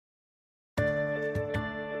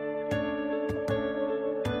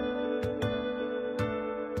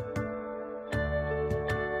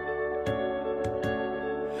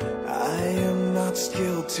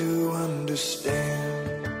skilled to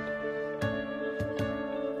understand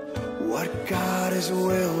what God has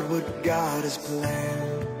willed, what God has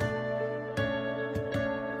planned.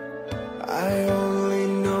 I only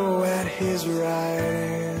know at His right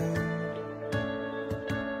hand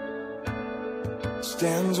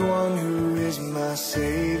stands one who is my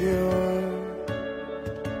Savior.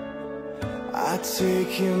 I take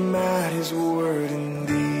Him at His word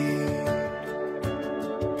indeed.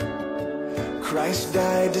 Christ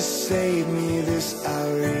died to save me, this I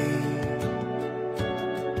read,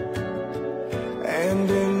 and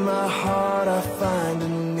in my heart I find a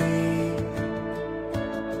need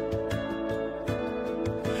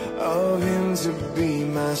of Him to be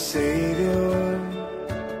my Savior,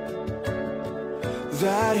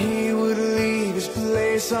 that He would leave His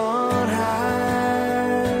place on high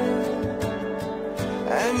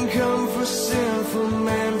and come for sinful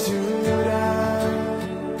man to die.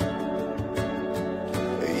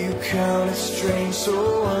 You count it strange, so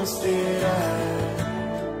once did I,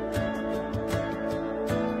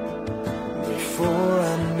 before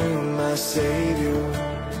I knew my Savior.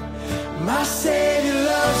 My Savior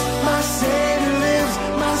loves, my Savior lives,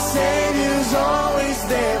 my Savior's always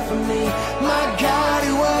there for me. My God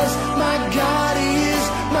He was, my God He is,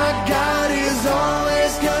 my God is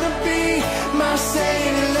always gonna be. My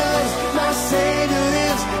Savior loves, my Savior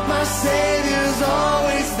lives, my Savior's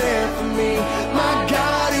always there for me. My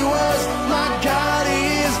God He was, my God He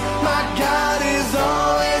is, my God is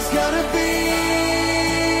always gonna be.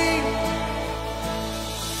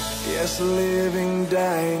 Yes, living,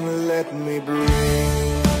 dying, let me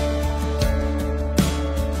breathe.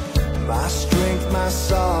 My strength, my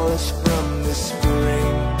solace from the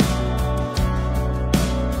spring,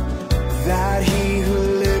 that He who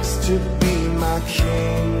lives to be my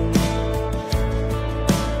King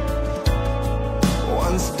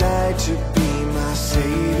once died to be my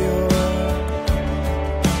Savior,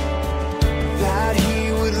 that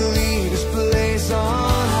He would leave His place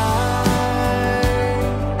on high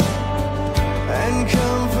and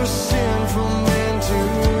come for sinful men to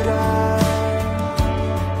die.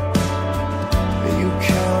 You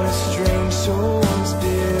count it strange, so once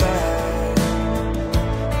did I,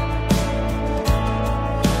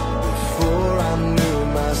 before I knew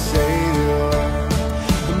my Savior.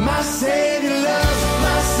 My Savior loves,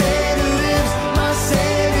 my Savior lives, my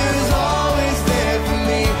Savior's always there for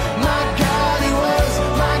me. My God He was,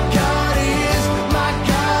 my God He is, my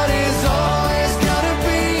God is always gonna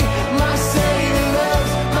be. My Savior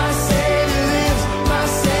loves, my Savior lives, my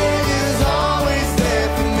Savior's always there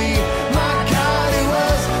for me. My God He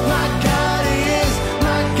was, my God He is,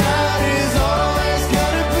 my God is always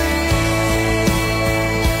gonna be.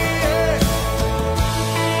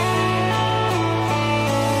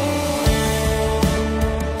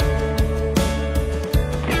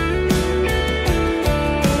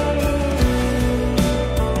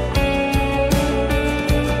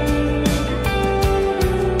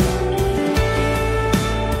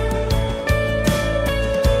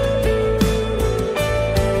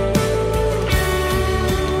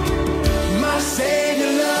 My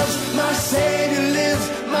Savior loves, my Savior lives,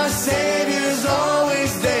 my Savior's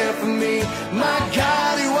always there for me. My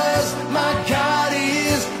God He was, my God He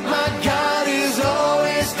is, my God is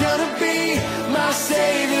always gonna be. My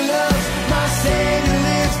Savior loves, my Savior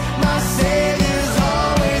lives, my Savior's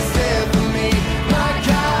always there for me. My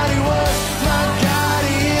God He was, my God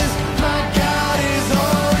He is, my God is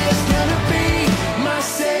always gonna be. My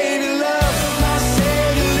Savior loves, my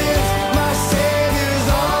Savior lives, my Savior's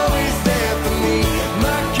always there for me.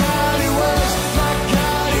 My God He was, my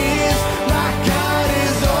God He is, my God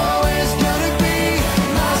is always gonna be.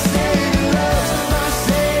 My Savior loves, my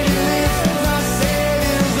Savior lives, my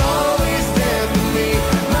Savior's always there for me.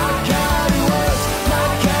 My God He was, my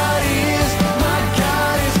God He is, my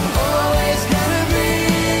God is always gonna be.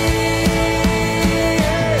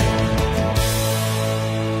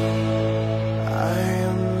 I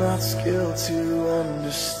am not skilled to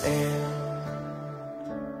understand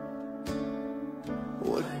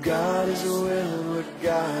what God has willed, what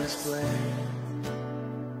God has planned.